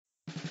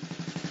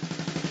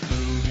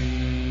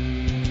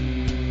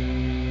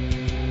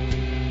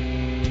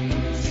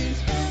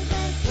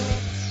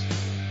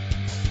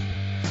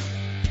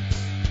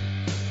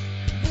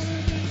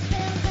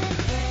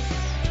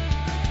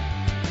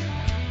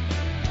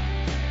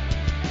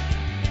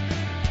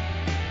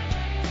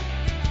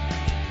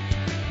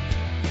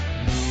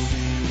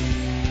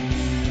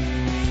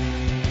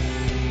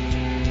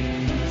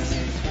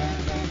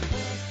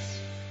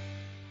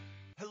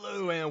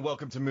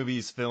welcome to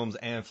Movies, Films,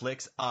 and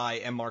Flicks. I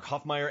am Mark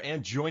Hoffmeyer,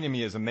 and joining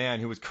me is a man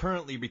who is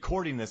currently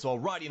recording this while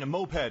riding a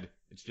moped.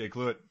 It's Jake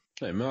Lewitt.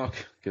 Hey, Mark.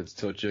 Good to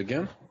talk to you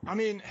again. I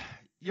mean,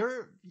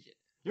 you're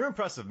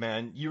impressive,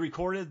 man. You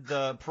recorded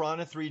the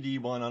Piranha 3D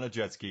one on a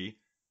jet ski.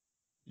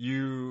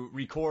 You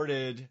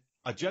recorded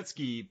a jet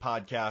ski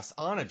podcast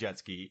on a jet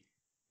ski,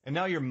 and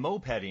now you're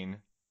mopeding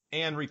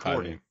and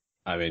recording.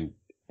 I mean,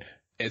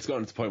 it's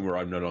gotten to the point where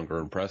I'm no longer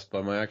impressed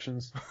by my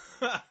actions.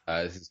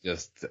 This is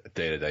just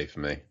day to day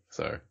for me.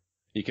 So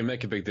you can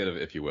make a big deal of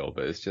it if you will,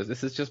 but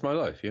this is just my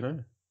life, you know?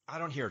 I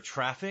don't hear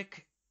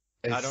traffic.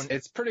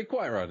 It's pretty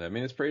quiet around there. I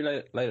mean, it's pretty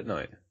late at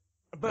night.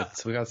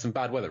 But we had some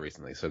bad weather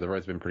recently, so the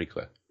road's been pretty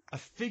clear. I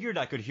figured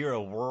I could hear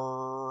a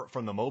whir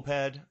from the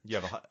moped.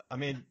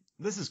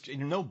 This is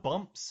no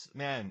bumps,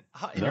 man.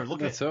 You're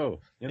looking at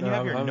so. You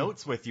have your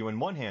notes with you in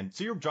one hand.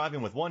 So you're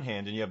driving with one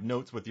hand and you have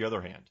notes with the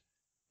other hand.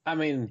 I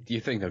mean, you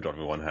think I'm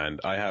driving with one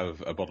hand. I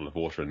have a bottle of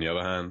water in the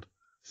other hand.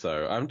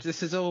 So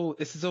this is all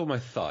my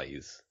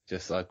thighs.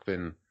 I've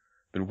been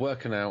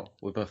working out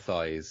with my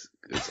thighs.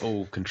 It's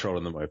all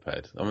controlling the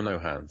moped. I'm a no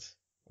hands.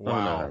 Wow.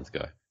 I'm a no hands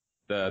guy.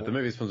 The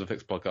Movies, Films and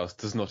Flicks podcast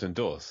does not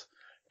endorse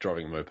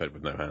driving a moped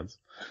with no hands.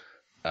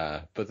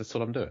 But that's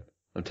what I'm doing.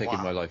 I'm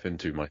taking my life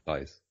into my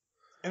thighs.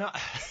 And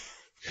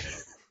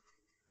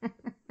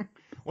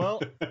well,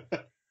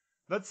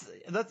 that's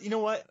you know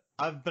what?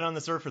 I've been on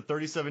this earth for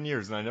 37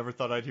 years and I never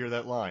thought I'd hear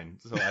that line.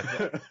 So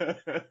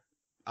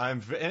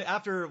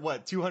after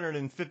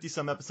 250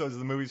 some episodes of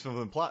the Movies,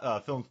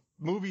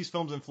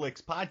 Films and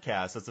Flicks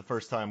podcast, that's the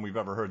first time we've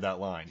ever heard that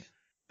line.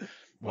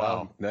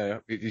 Wow.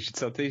 No, you should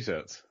sell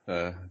t-shirts.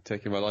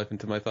 Taking my life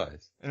into my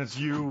thighs. And it's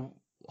you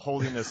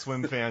holding a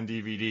Swimfan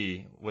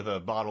DVD with a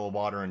bottle of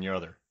water in your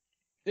other.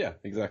 Yeah,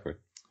 exactly.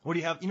 What do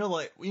you have?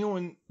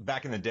 When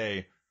back in the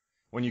day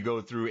when you go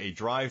through a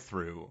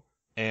drive-through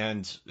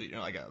and,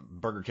 like a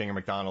Burger King or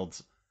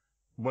McDonald's,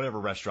 whatever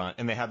restaurant,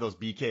 and they have those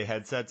BK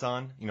headsets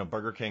on,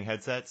 Burger King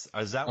headsets.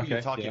 Is that what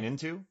you're talking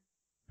into?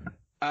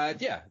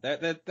 Yeah,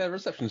 their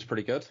reception's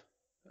pretty good.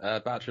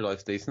 Battery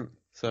life's decent.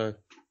 So,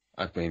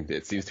 I mean,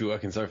 it seems to be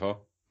working so far.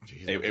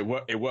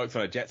 It works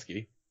on a jet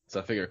ski,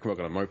 so I figure it can work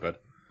on a moped.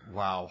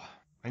 Wow.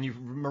 And you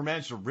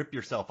managed to rip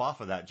yourself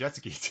off of that jet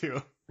ski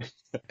too.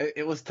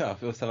 It was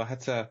tough. I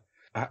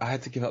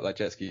had to give up that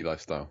jet ski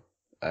lifestyle.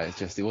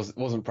 It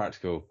wasn't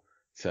practical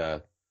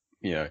to,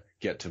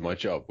 get to my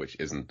job, which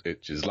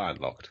is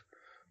landlocked.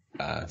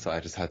 So I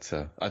just had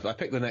to, I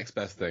picked the next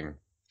best thing.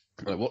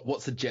 Like,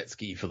 what's a jet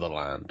ski for the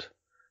land?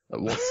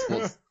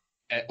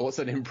 What's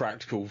an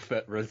impractical,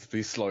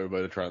 relatively slow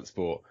mode of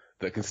transport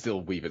that can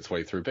still weave its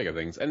way through bigger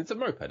things? And it's a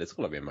moped. It's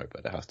got to be a moped.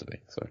 It has to be.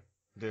 So.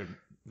 Dude,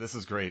 this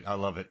is great. I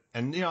love it.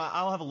 And,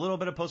 I'll have a little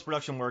bit of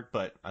post-production work,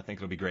 but I think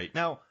it'll be great.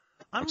 Now,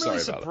 I'm really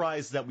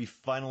surprised that we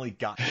finally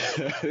got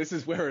this. This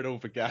is where it all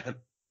began.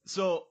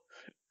 So,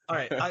 all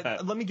right,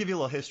 let me give you a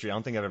little history. I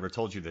don't think I've ever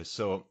told you this.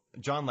 So,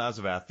 John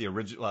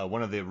Lazovath,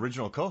 one of the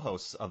original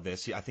co-hosts of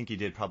this, I think he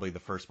did probably the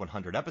first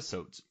 100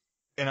 episodes.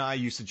 And I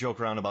used to joke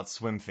around about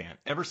Swimfan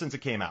ever since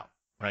it came out,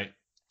 right?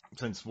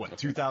 Since,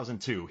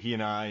 2002. He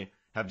and I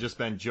have just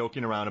been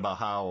joking around about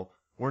how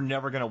we're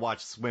never going to watch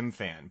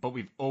Swimfan, but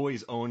we've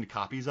always owned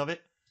copies of it.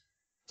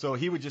 So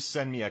he would just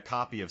send me a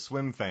copy of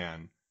Swimfan.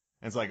 And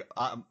it's like,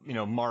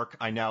 Mark,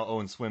 I now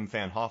own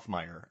Swimfan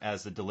Hoffmeyer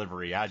as the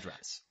delivery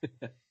address.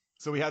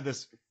 So we had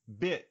this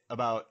bit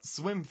about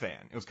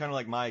Swimfan. It was kind of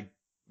like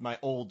my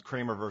old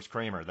Kramer vs.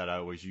 Kramer that I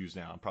always use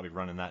now. I'm probably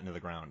running that into the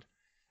ground.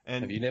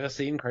 And have you never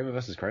seen Kramer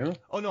vs. Kramer?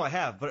 Oh, no, I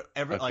have. But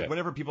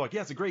whenever people are like,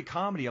 yeah, it's a great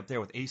comedy up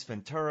there with Ace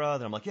Ventura,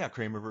 then I'm like, yeah,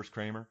 Kramer vs.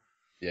 Kramer.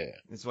 Yeah.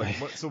 It's like,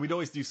 so we'd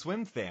always do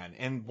Swimfan.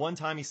 And one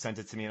time he sent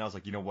it to me and I was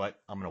like, you know what?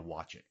 I'm going to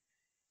watch it.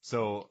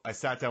 So I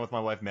sat down with my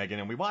wife, Megan,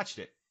 and we watched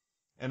it.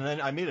 And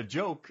then I made a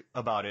joke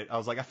about it. I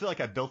was like, I feel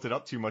like I built it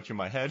up too much in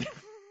my head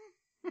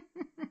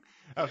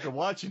after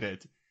watching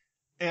it.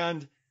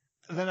 And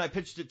then I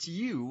pitched it to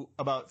you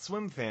about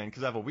Swimfan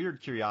because I have a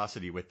weird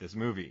curiosity with this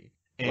movie.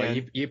 And well,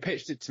 you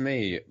pitched it to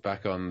me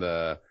back on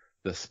the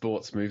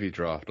sports movie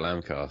draft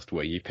Lambcast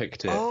where you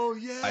picked it. Oh,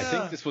 yeah. I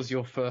think this was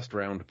your first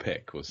round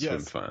pick was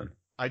Swimfan.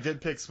 I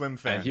did pick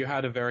Swimfan. And you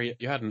had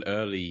an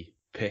early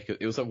pick.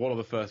 It was like one of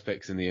the first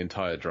picks in the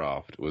entire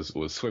draft was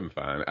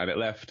Swimfan, and it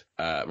left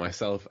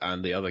myself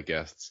and the other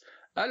guests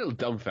a little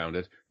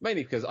dumbfounded,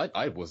 mainly because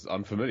I was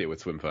unfamiliar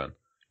with Swimfan.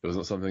 It was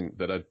not something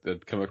that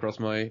I'd come across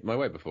my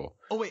way before.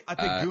 Oh wait, I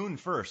picked Goon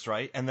first,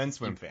 right, and then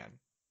Swimfan.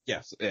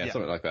 Yes,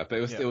 something like that. But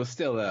it was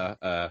still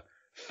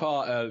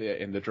far earlier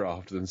in the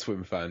draft than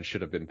Swimfan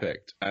should have been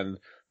picked, and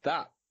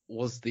that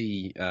was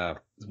the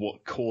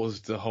what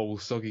caused the whole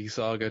Soggy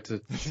Saga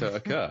to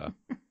occur.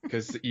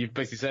 Because you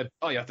basically said,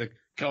 oh, you have to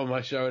come on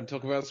my show and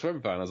talk about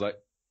Swimfan. I was like,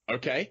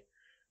 okay.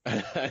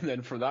 And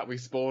then from that we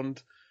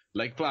spawned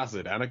Lake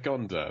Placid,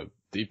 Anaconda,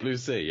 Deep Blue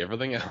Sea,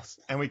 everything else.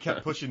 And we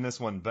kept pushing this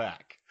one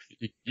back.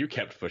 You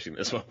kept pushing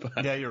this one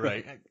back. Yeah, you're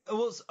right.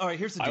 Well, all right,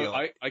 here's the deal.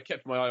 I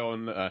kept my eye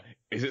on,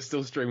 is it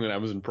still streaming on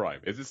Amazon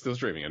Prime? Is it still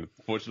streaming? And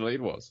fortunately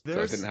it was. So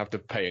I didn't have to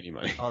pay any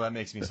money. Oh, that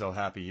makes me so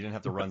happy. You didn't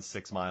have to run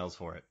 6 miles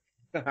for it.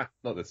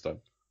 Not this time.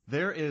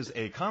 There is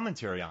a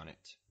commentary on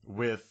it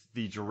with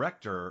the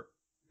director,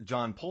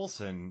 John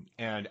Polson,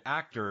 and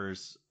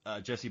actors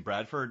Jesse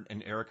Bradford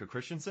and Erika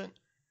Christensen.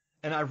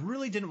 And I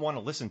really didn't want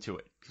to listen to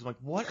it because I'm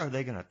like, what are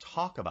they going to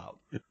talk about?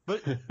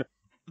 But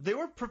they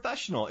were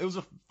professional. It was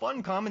a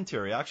fun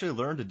commentary. I actually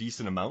learned a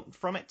decent amount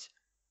from it.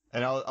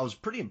 And I was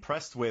pretty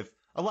impressed with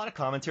a lot of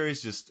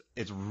commentaries.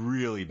 It's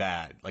really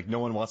bad. Like, no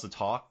one wants to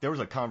talk. There was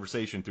a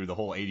conversation through the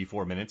whole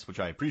 84 minutes, which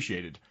I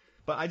appreciated.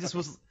 But I just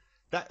was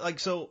that, like,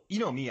 so, you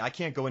know me, I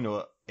can't go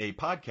into a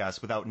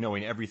podcast without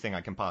knowing everything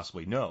I can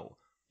possibly know.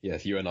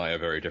 Yes, you and I are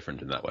very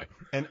different in that way.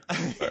 And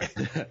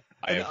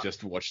I have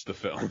just watched the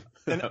film.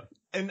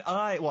 and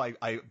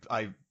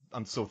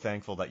I'm so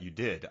thankful that you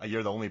did.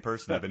 You're the only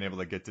person I've been able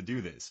to get to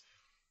do this.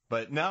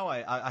 But now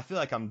I feel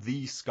like I'm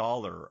the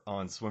scholar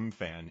on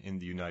Swimfan in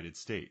the United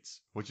States,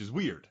 which is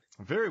weird.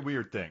 A very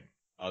weird thing.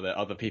 Are there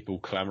other people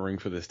clamoring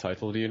for this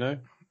title, do you know?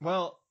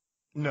 Well,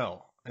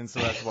 no. And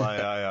so that's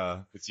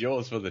why it's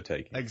yours for the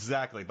taking.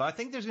 Exactly. But I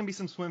think there's going to be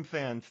some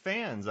Swimfan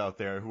fans out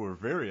there who are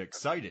very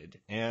excited.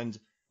 And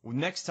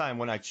next time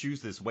when I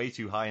choose this way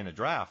too high in a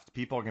draft,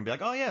 people are going to be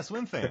like, oh, yeah,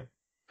 Swimfan.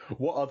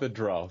 What other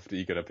draft are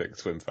you going to pick,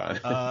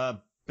 Swimfan?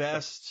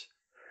 Best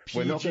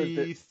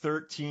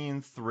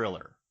PG-13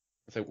 thriller.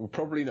 So we're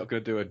probably not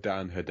going to do a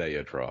Dan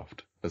Hedaya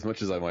draft, as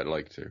much as I might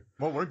like to.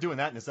 Well, we're doing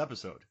that in this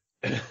episode.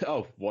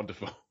 Oh,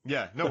 wonderful.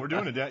 Yeah, no, we're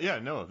doing it. Yeah,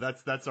 no,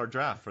 that's our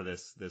draft for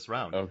this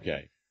round.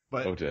 Okay.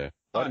 But, oh, dear.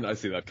 Why didn't I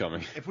see that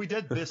coming? If we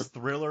did this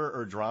thriller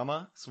or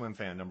drama,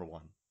 Swimfan number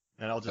one.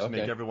 And I'll just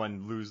make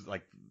everyone lose,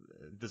 like,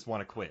 just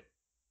want to quit.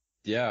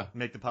 Yeah.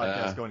 Make the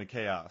podcast go into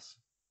chaos.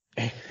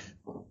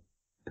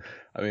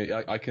 I mean,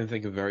 I can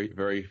think of very,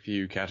 very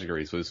few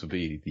categories where this would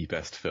be the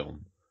best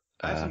film.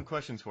 I have some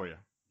questions for you.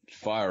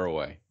 Fire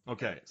away.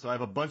 Okay, so I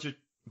have a bunch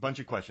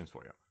of questions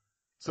for you.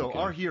 So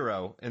our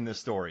hero in this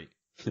story,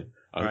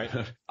 right?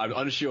 I'm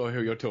unsure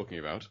who you're talking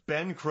about.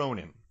 Ben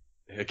Cronin.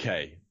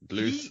 Okay,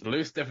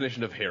 loose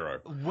definition of hero.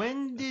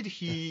 When did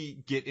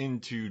he get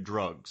into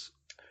drugs?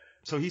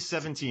 So he's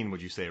 17,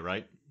 would you say,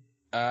 right?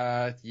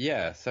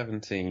 Yeah,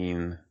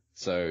 17.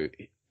 So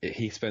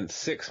he spent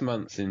 6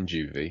 months in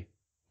juvie,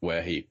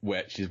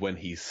 which is when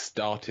he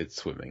started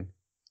swimming,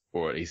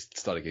 or at least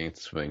started getting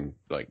into swimming,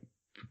 like,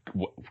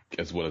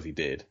 as well as he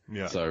did.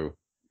 Yeah. So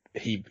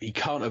he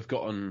can't have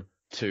gotten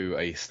to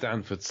a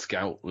Stanford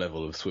Scout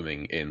level of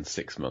swimming in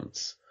 6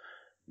 months.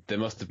 There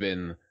must have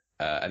been,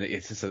 and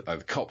it's just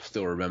the cops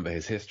still remember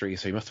his history,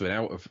 so he must have been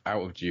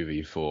out of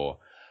juvie for,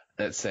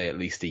 let's say, at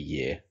least a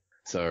year.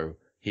 So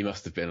he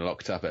must have been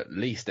locked up at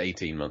least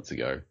 18 months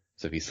ago.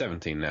 So if he's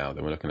 17 now,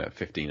 then we're looking at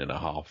 15 and a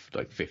half,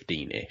 like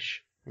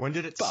 15-ish. When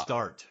did it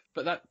start?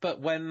 But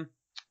when,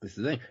 this is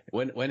the thing,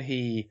 when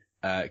he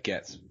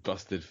gets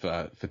busted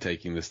for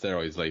taking the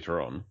steroids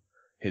later on,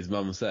 his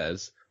mum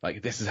says,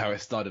 like, this is how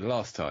it started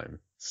last time.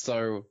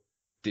 So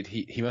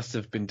he must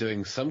have been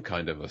doing some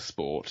kind of a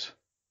sport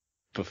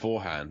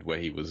beforehand where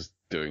he was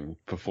doing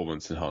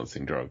performance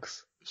enhancing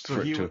drugs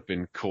for it to have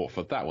been caught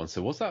for that one.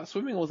 So was that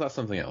swimming or was that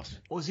something else?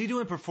 Was he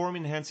doing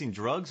performance enhancing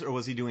drugs or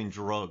was he doing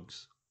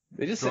drugs?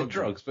 They just said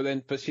drugs,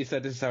 but she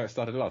said this is how it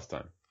started last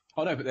time.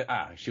 Oh no, but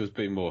she was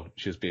being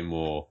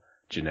more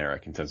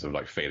generic in terms of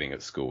like failing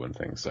at school and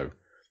things. So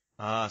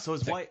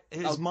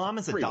his mom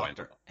is a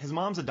doctor. His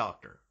mom's a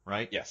doctor,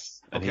 right?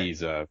 Yes. And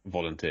he's a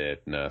volunteer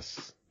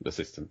nurse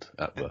assistant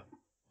at the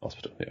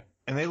hospital, yeah.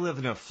 And they live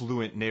in an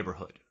affluent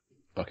neighborhood.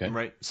 Okay.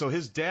 Right? So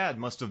his dad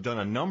must have done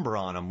a number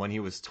on him when he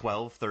was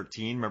 12,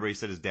 13. Remember he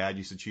said his dad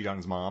used to cheat on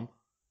his mom?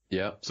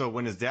 Yeah. So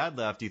when his dad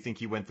left, do you think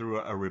he went through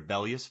a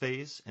rebellious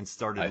phase and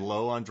started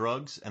low on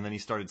drugs and then he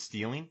started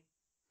stealing?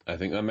 I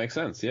think that makes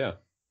sense, yeah.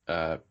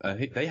 And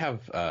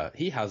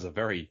he has a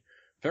very,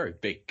 very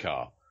big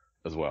car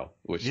as well,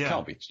 which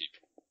can't be cheap.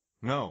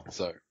 No.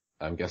 So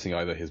I'm guessing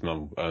either his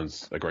mum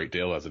earns a great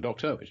deal as a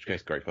doctor, in which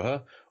case great for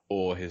her,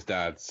 or his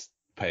dad's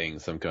paying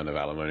some kind of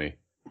alimony,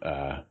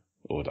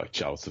 or like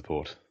child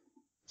support.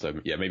 So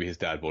yeah, maybe his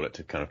dad bought it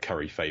to kind of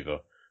curry favor,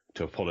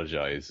 to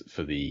apologize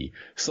for the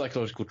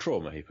psychological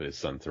trauma he put his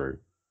son through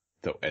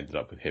that ended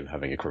up with him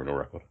having a criminal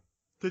record.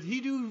 Did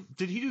he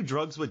do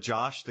drugs with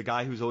Josh, the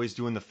guy who's always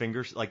doing the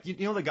fingers? Like, you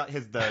know the guy,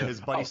 his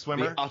buddy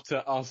swimmer? The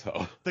utter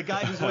asshole. The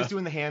guy who's always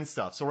doing the hand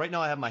stuff. So right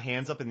now I have my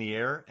hands up in the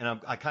air, and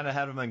I kind of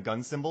have them in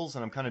gun symbols,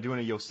 and I'm kind of doing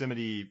a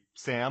Yosemite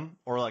Sam,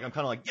 or like, I'm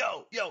kind of like,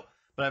 yo,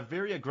 but I have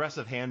very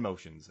aggressive hand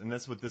motions, and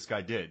that's what this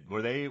guy did.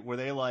 Were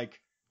they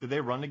like, did they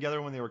run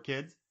together when they were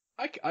kids?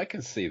 I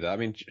can see that. I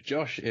mean,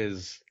 Josh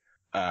is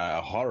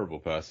a horrible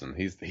person.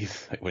 He's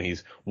like, when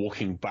he's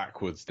walking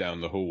backwards down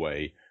the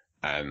hallway,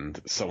 and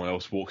someone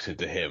else walks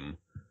into him,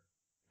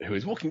 who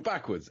is walking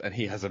backwards, and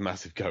he has a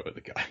massive go at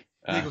the guy.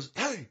 And he goes,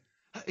 hey!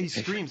 He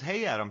screams,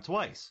 hey at him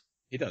twice.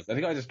 He does. And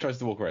the guy just tries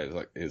to walk away.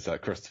 It's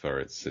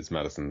Christopher, it's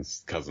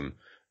Madison's cousin.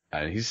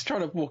 And he's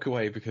trying to walk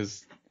away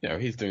because,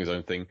 he's doing his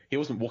own thing. He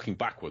wasn't walking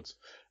backwards.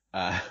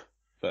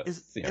 But,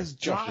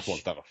 Josh just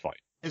wants to have a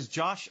fight. Is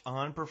Josh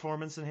on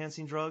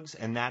performance-enhancing drugs,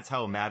 and that's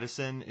how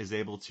Madison is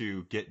able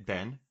to get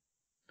Ben?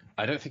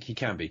 I don't think he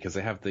can be, because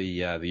they have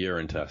the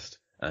urine test.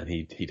 And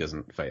he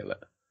doesn't fail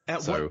it.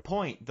 At what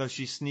point does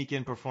she sneak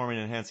in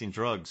performance-enhancing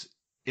drugs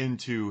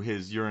into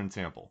his urine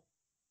sample?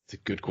 It's a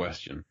good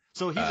question.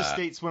 So he's a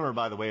state swimmer,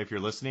 by the way, if you're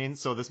listening.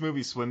 So this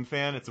movie,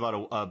 Swimfan, it's about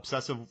an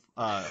obsessive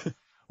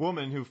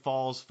woman who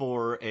falls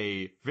for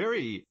a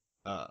very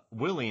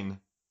willing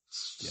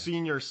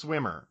senior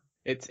swimmer.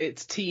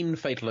 It's teen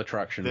Fatal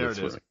Attraction. There with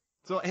it swimming. is.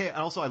 So, hey,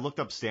 also I looked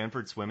up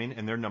Stanford swimming,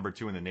 and they're number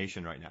 2 in the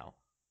nation right now.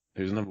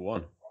 Who's number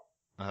 1?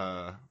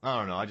 I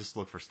don't know. I just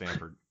looked for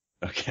Stanford.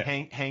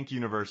 Okay. Hank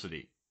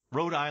University.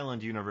 Rhode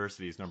Island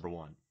University is number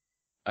 1.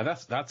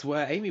 That's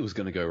where Amy was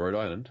going to go, Rhode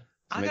Island.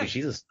 So maybe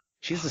she's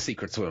the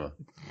secret swimmer.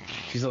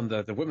 She's on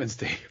the women's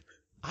team.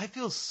 I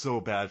feel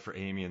so bad for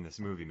Amy in this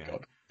movie, man.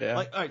 God. Yeah.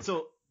 Like, all right,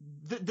 so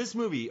this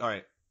movie, all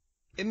right,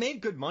 it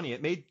made good money.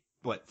 It made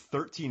what,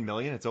 13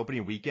 million its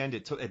opening weekend.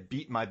 It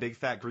beat My Big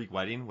Fat Greek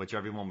Wedding, which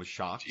everyone was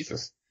shocked.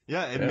 Jesus.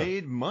 Yeah, it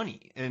made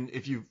money. And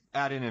if you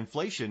add in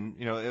inflation,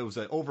 you know, it was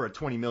over a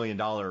 $20 million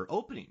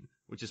opening,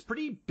 which is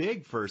pretty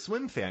big for a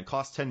Swimfan.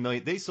 Cost $10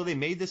 million. They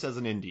made this as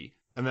an indie,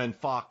 and then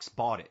Fox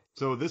bought it.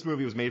 So this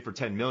movie was made for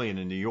 $10 million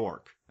in New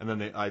York. And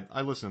then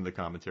I listened to the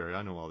commentary.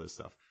 I know all this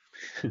stuff.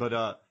 But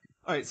all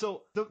right,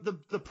 so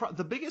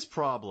the biggest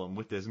problem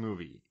with this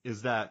movie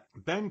is that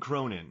Ben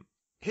Cronin,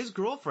 his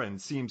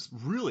girlfriend seems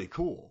really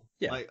cool.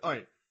 Yeah. Like, all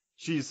right,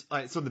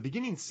 so the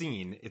beginning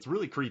scene, it's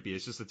really creepy.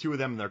 It's just the two of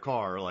them in their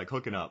car, like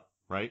hooking up,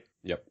 right?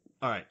 Yep.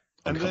 All right.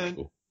 And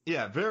then,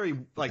 yeah, very,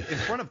 like, in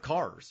front of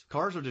cars.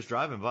 Cars are just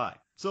driving by.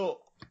 So,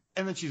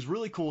 and then she's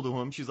really cool to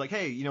him. She's like,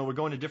 hey, you know, we're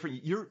going to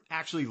you're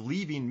actually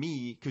leaving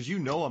me because you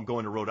know I'm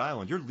going to Rhode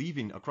Island. You're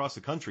leaving across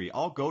the country.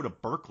 I'll go to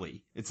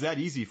Berkeley. It's that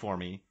easy for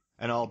me.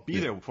 And I'll be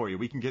there for you.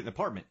 We can get an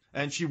apartment.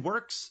 And she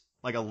works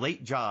like a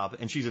late job,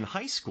 and she's in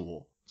high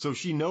school. So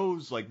she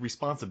knows, like,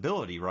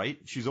 responsibility, right?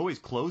 She's always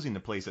closing the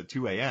place at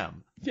 2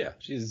 a.m. Yeah,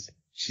 she's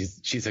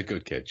a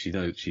good kid. She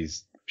knows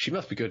she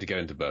must be good to get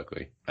into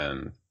Berkeley.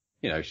 And,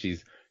 you know,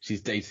 she's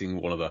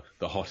dating one of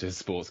the hottest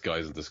sports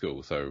guys in the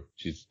school. So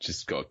she's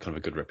just got kind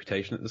of a good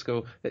reputation at the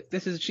school.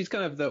 She's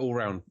kind of the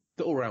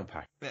all-round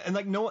pack. And,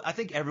 like, no, I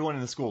think everyone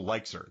in the school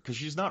likes her because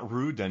she's not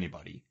rude to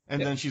anybody. And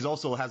then she's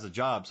also has a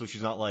job, so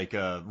she's not like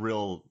a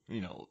real,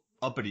 you know,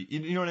 uppity.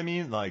 You know what I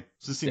mean? Like,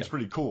 this seems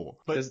pretty cool.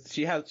 But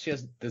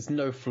there's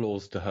no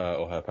flaws to her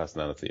or her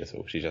personality at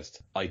all. She's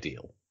just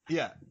ideal.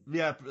 Yeah,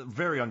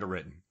 very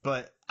underwritten.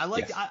 But I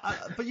like,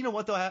 but you know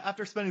what though?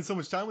 After spending so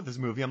much time with this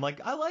movie, I'm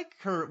like, I like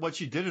what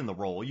she did in the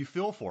role. You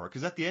feel for her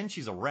because at the end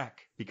she's a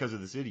wreck because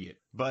of this idiot.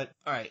 But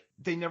all right,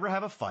 they never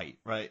have a fight,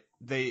 right?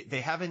 They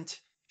haven't.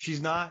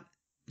 She's not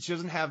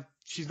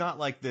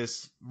like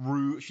this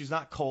rude. She's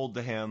not cold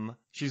to him.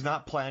 She's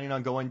not planning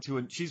on going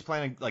to she's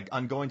planning like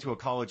on going to a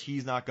college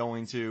he's not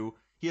going to.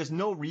 He has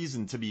no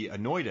reason to be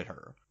annoyed at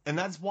her. And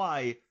that's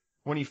why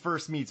when he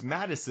first meets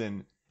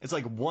Madison, it's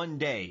like one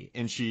day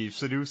and she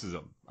seduces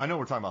him. I know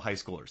we're talking about high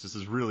schoolers. This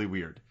is really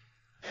weird.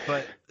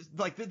 But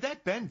like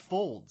that Ben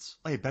Folds.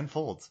 Hey, Ben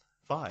Folds.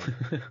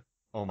 5.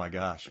 Oh my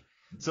gosh.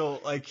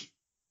 So like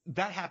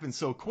that happens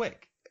so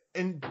quick.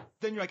 And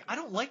then you're like, I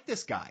don't like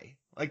this guy.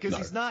 Like, cause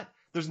he's not,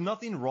 there's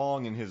nothing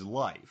wrong in his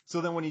life.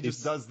 So then when he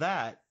just does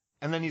that,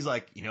 and then he's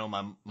like, you know,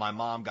 my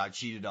mom got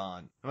cheated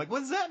on. I'm like,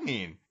 what does that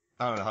mean?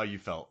 I don't know how you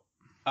felt.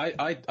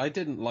 I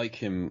didn't like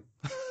him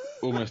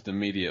almost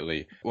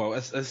immediately. Well,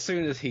 as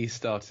soon as he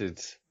started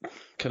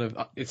kind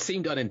of, it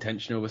seemed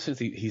unintentional, but as soon as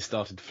he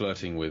started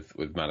flirting with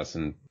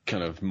Madison,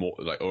 kind of more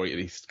like, or at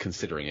least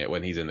considering it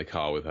when he's in the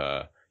car with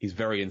her, he's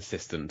very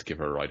insistent to give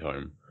her a ride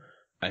home.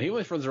 And he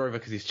almost runs her over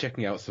because he's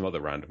checking out some other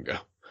random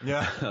girl.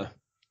 Yeah.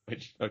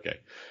 Which, okay.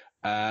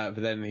 But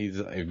then he's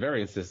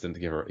very insistent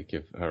to give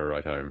her a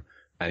ride home.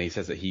 And he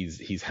says that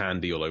he's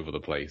handy all over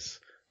the place.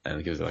 And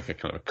he gives her like a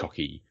kind of a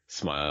cocky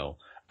smile.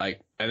 And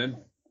then,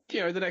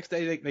 you know, the next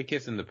day they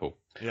kiss in the pool.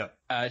 Yeah.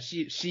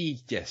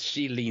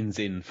 She leans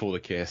in for the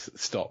kiss,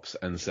 stops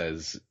and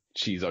says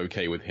she's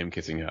okay with him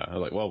kissing her.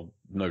 I'm like, well,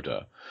 no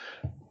duh.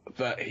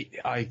 But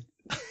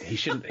he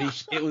shouldn't,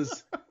 it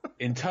was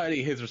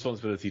entirely his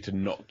responsibility to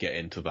not get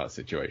into that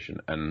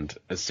situation. And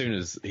as soon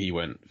as he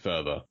went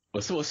further,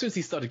 as soon as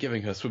he started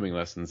giving her swimming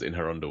lessons in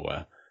her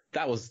underwear,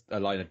 that was a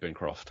line had been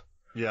crossed.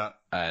 Yeah.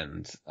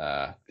 And,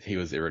 he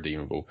was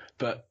irredeemable.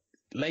 But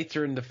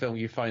later in the film,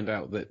 you find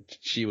out that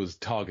she was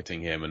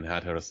targeting him and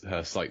had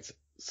her sights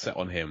set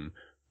on him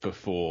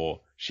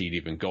before she'd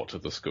even got to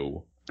the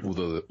school. All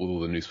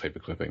the newspaper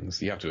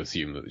clippings. You have to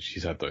assume that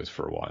she's had those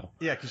for a while.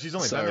 Yeah, because she's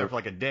only been there for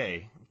like a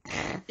day.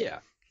 Yeah.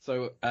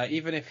 So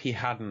even if he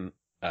hadn't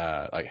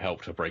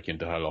helped her break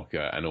into her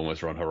locker and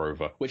almost run her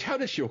over, which how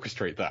did she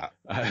orchestrate that?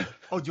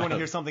 Oh, do you want to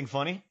hear something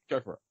funny?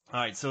 Go for it. All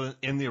right, so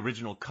in the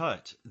original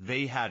cut,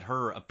 they had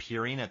her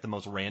appearing at the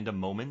most random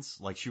moments,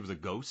 like she was a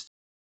ghost.